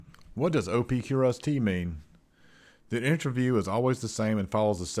What does OPQRST mean? The interview is always the same and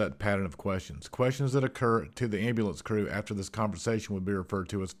follows a set pattern of questions. Questions that occur to the ambulance crew after this conversation would be referred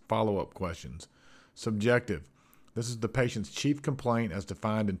to as follow-up questions. Subjective. This is the patient's chief complaint as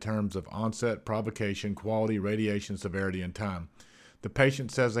defined in terms of onset, provocation, quality, radiation, severity, and time. The patient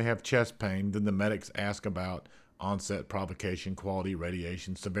says they have chest pain, then the medics ask about onset, provocation, quality,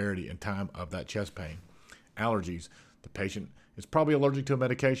 radiation, severity, and time of that chest pain. Allergies. The patient is probably allergic to a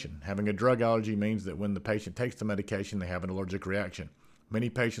medication. Having a drug allergy means that when the patient takes the medication, they have an allergic reaction. Many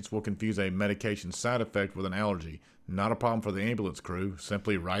patients will confuse a medication side effect with an allergy. Not a problem for the ambulance crew.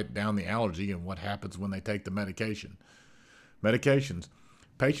 Simply write down the allergy and what happens when they take the medication. Medications.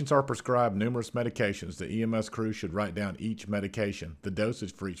 Patients are prescribed numerous medications. The EMS crew should write down each medication, the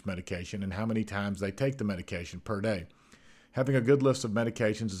dosage for each medication, and how many times they take the medication per day. Having a good list of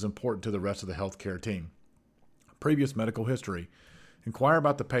medications is important to the rest of the healthcare team. Previous medical history. Inquire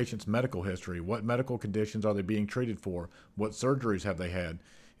about the patient's medical history. What medical conditions are they being treated for? What surgeries have they had?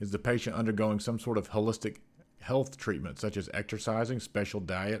 Is the patient undergoing some sort of holistic health treatment, such as exercising, special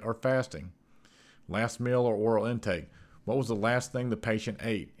diet, or fasting? Last meal or oral intake. What was the last thing the patient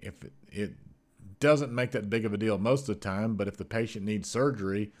ate? If it doesn't make that big of a deal most of the time, but if the patient needs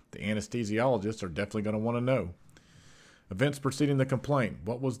surgery, the anesthesiologists are definitely going to want to know. Events preceding the complaint.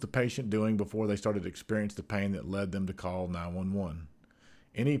 What was the patient doing before they started to experience the pain that led them to call 911?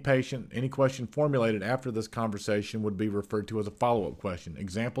 Any question formulated after this conversation would be referred to as a follow-up question.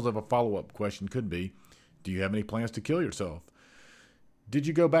 Examples of a follow-up question could be, do you have any plans to kill yourself? Did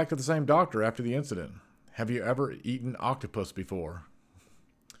you go back to the same doctor after the incident? Have you ever eaten octopus before?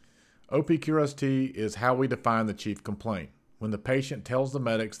 OPQRST is how we define the chief complaint. When the patient tells the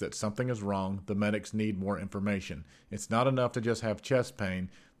medics that something is wrong, the medics need more information. It's not enough to just have chest pain.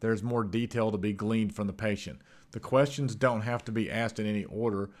 There's more detail to be gleaned from the patient. The questions don't have to be asked in any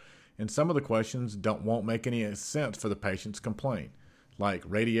order, and some of the questions won't make any sense for the patient's complaint, like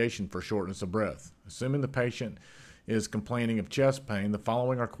radiation for shortness of breath. Assuming the patient is complaining of chest pain, the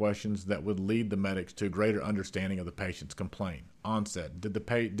following are questions that would lead the medics to a greater understanding of the patient's complaint. Onset. Did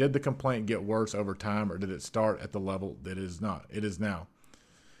the complaint get worse over time, or did it start at the level that it is now?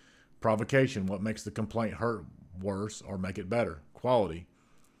 Provocation. What makes the complaint hurt worse or make it better? Quality.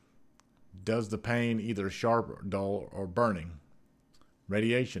 Does the pain either sharp, dull, or burning?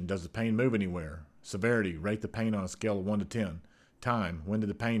 Radiation. Does the pain move anywhere? Severity. Rate the pain on a scale of 1 to 10. Time. When did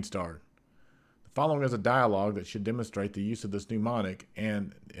the pain start? The following is a dialogue that should demonstrate the use of this mnemonic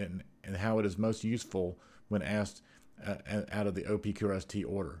and how it is most useful when asked out of the OPQRST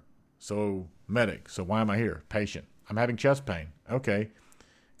order. So, medic. So why am I here? Patient. I'm having chest pain. Okay.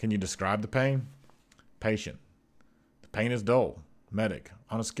 Can you describe the pain? Patient. The pain is dull. Medic.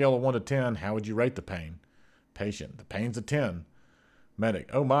 On a scale of 1 to 10, how would you rate the pain? Patient. The pain's a 10.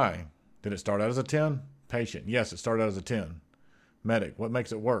 Medic. Oh my. Did it start out as a 10? Patient. Yes, it started out as a 10. Medic. What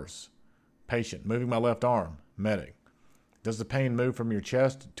makes it worse? Patient. Moving my left arm. Medic. Does the pain move from your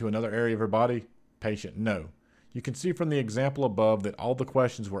chest to another area of your body? Patient. No. You can see from the example above that all the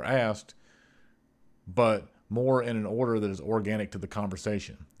questions were asked, but more in an order that is organic to the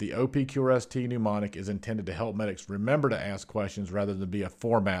conversation. The OPQRST mnemonic is intended to help medics remember to ask questions rather than be a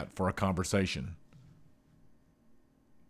format for a conversation.